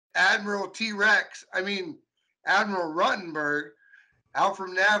Admiral T-Rex. I mean, Admiral Ruttenberg out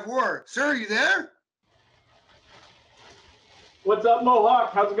from NAVWAR. Sir, are you there? What's up,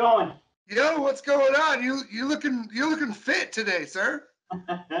 Mohawk? How's it going? Yo, what's going on? You looking fit today, sir.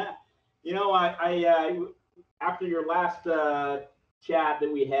 You know, I after your last chat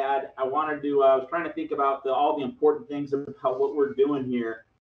that we had, I wanted to. I was trying to think about all the important things about what we're doing here,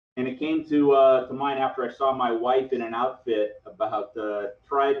 and it came to mind after I saw my wife in an outfit about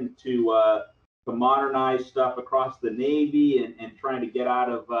trying to modernize stuff across the Navy and trying to get out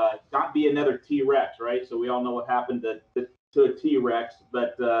of not be another T-Rex, right? So we all know what happened to a T-Rex,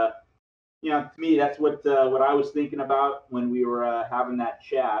 but you know, to me, that's what I was thinking about when we were having that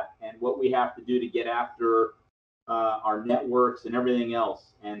chat, and what we have to do to get after our networks and everything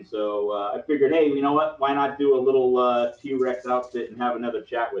else. And so I figured, hey, you know what? Why not do a little T-Rex outfit and have another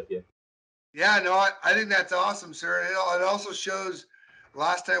chat with you? Yeah, no, I think that's awesome, sir. It also shows.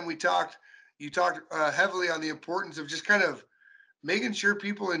 Last time we talked, you talked heavily on the importance of just kind of making sure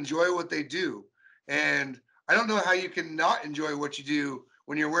people enjoy what they do. And I don't know how you can not enjoy what you do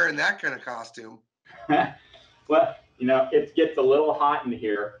when you're wearing that kind of costume. Well, you know, it gets a little hot in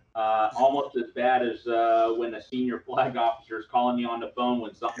here, almost as bad as when a senior flag officer is calling you on the phone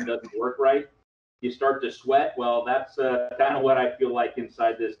when something doesn't work right. You start to sweat. Well, that's kind of what I feel like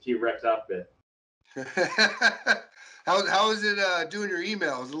inside this T-Rex outfit. How is it doing your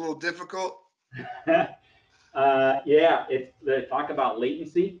emails? A little difficult? Yeah, it's the talk about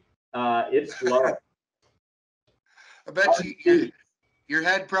latency. It's slow. I bet your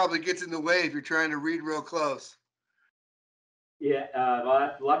head probably gets in the way if you're trying to read real close. Yeah,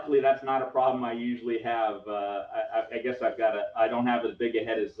 well, luckily that's not a problem I usually have. I guess I don't have as big a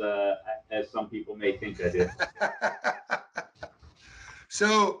head as some people may think I do.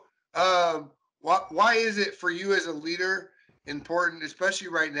 So, why is it for you as a leader important, especially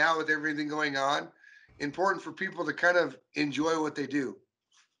right now with everything going on, important for people to kind of enjoy what they do?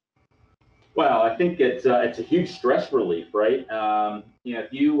 Well, I think it's a huge stress relief, right? You know,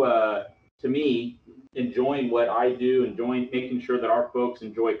 if you, to me, enjoying what I do, enjoying making sure that our folks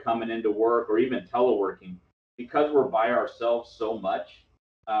enjoy coming into work or even teleworking, because we're by ourselves so much.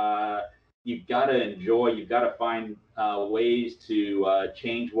 You've got to enjoy. You've got to find ways to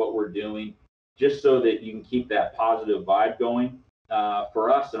change what we're doing, just so that you can keep that positive vibe going.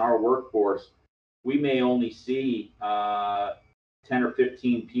 For us in our workforce, we may only see 10 or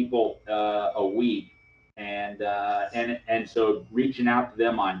 15 people a week, and so reaching out to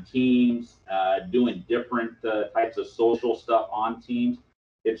them on teams, doing different types of social stuff on teams,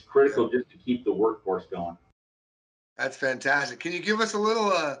 it's critical just to keep the workforce going. That's fantastic. Can you give us a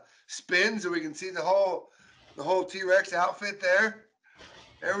little spin so we can see the whole T-Rex outfit there?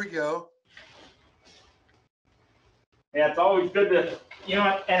 There we go. Yeah, it's always good to, you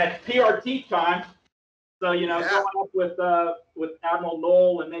know, and it's PRT time. So, you know, going up with Admiral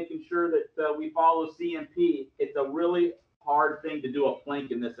Knoll and making sure that we follow CMP, it's a really hard thing to do a plank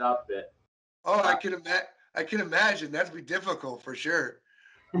in this outfit. Oh, I can imagine that'd be difficult for sure.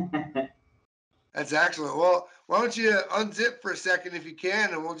 That's excellent. Well, why don't you unzip for a second if you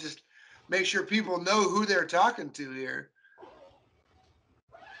can, and we'll just make sure people know who they're talking to here.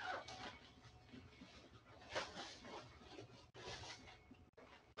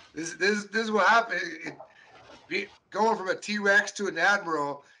 This is what happened. Going from a T-Rex to an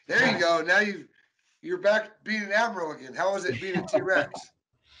admiral. There you go. Now you're back being an admiral again. How was it being a T-Rex?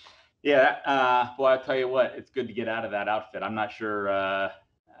 Yeah, well, I'll tell you what, it's good to get out of that outfit. I'm not sure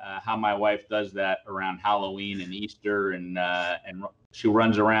how my wife does that around Halloween and Easter, and she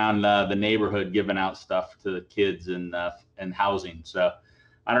runs around the neighborhood giving out stuff to the kids and housing. So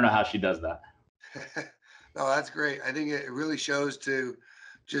I don't know how she does that. No, that's great. I think it really shows to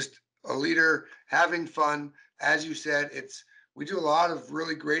just a leader having fun. As you said, we do a lot of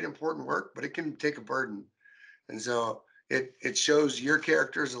really great, important work, but it can take a burden. And so it shows your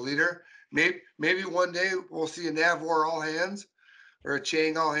character as a leader. Maybe one day we'll see a NAVWAR all hands or a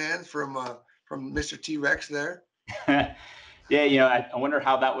Chang all hands from Mr. T-Rex there. Yeah, you know, I wonder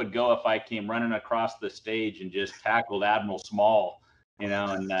how that would go if I came running across the stage and just tackled Admiral Small, you know,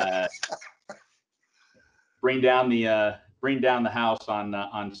 and bring down the house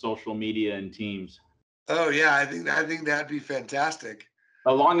on social media and Teams. Oh yeah, I think that'd be fantastic.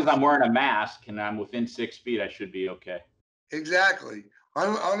 As long as I'm wearing a mask and I'm within 6 feet, I should be okay. Exactly. I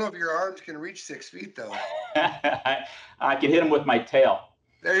don't know if your arms can reach 6 feet though. I can hit them with my tail.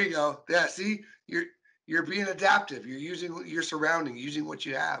 There you go. Yeah. See, you're being adaptive. You're using your surrounding, using what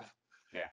you have.